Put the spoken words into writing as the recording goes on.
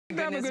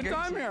Have a good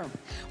time here.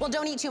 Well,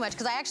 don't eat too much,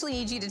 because I actually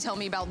need you to tell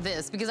me about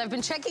this, because I've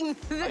been checking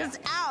this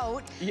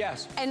out.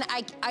 Yes. And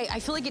I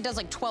feel like it does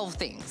like 12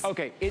 things.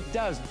 Okay, it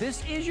does.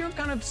 This is your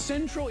kind of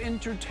central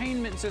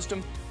entertainment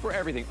system for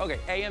everything. Okay,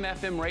 AM,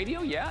 FM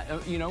radio, yeah,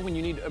 you know, when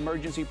you need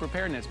emergency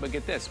preparedness. But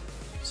get this,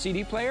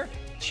 CD player,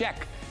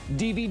 check.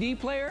 DVD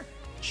player,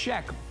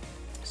 check.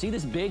 See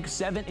this big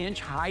 7-inch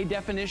high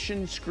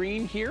definition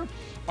screen here?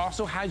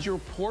 Also has your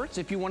ports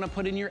if you want to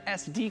put in your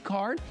SD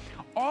card.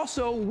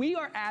 Also, we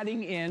are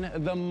adding in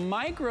the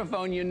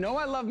microphone. You know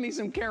I love me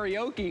some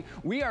karaoke.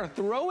 We are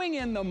throwing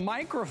in the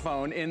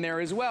microphone in there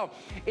as well.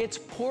 It's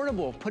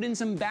portable. Put in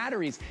some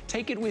batteries.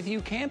 Take it with you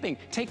camping.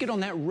 Take it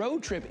on that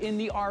road trip in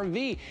the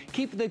RV.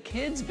 Keep the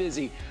kids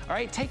busy. All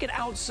right, take it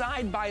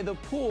outside by the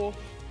pool.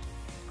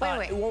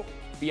 Wait. Well,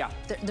 yeah.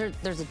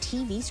 There's a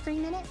TV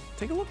screen in it?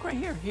 Take a look right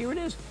here. Here it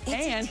is.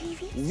 It's a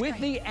TV screen. With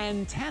the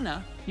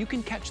antenna, you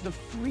can catch the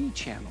free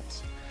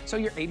channels. So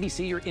your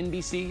ABC, your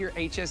NBC, your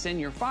HSN,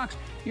 your Fox,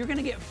 you're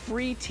gonna get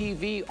free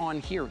TV on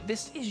here.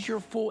 This is your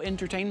full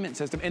entertainment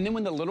system. And then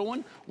when the little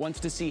one wants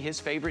to see his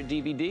favorite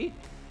DVD,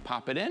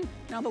 pop it in.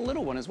 Now the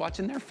little one is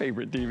watching their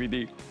favorite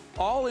DVD.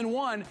 All in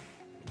one.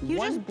 You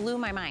just blew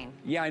my mind.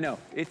 Yeah, I know.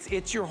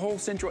 It's your whole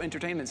central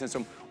entertainment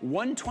system.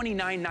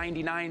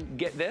 $129.99,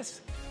 get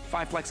this.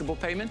 5 flexible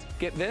payments,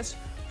 get this.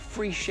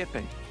 Free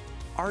shipping.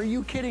 Are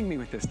you kidding me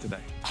with this today?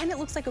 And it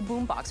looks like a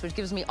boombox, which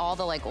gives me all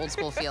the like old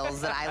school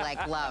feels that I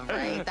like love,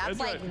 right?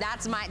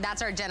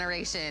 That's our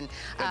generation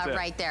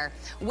right there.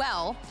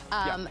 Well,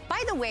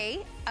 by the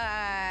way,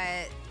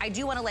 I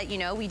do want to let you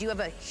know, we do have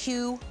a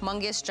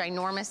humongous,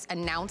 ginormous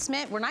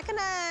announcement. We're not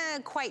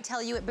gonna quite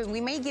tell you it, but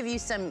we may give you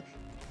some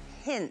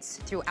hints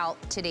throughout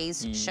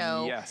today's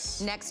show. Yes.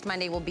 Next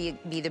Monday will be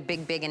the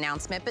big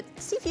announcement, but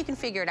see if you can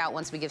figure it out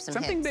once we give some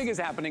hints. Something big is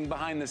happening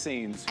behind the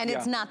scenes. And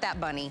it's not that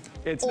bunny.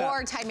 It's or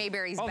not. Ty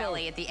Mayberry's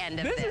belly at the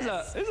end of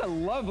this. This is a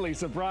lovely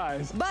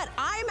surprise. But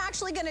I'm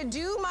actually gonna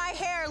do my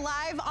hair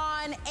live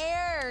on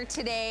air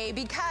today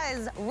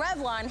because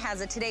Revlon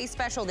has a Today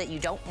Special that you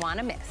don't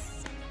wanna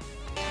miss.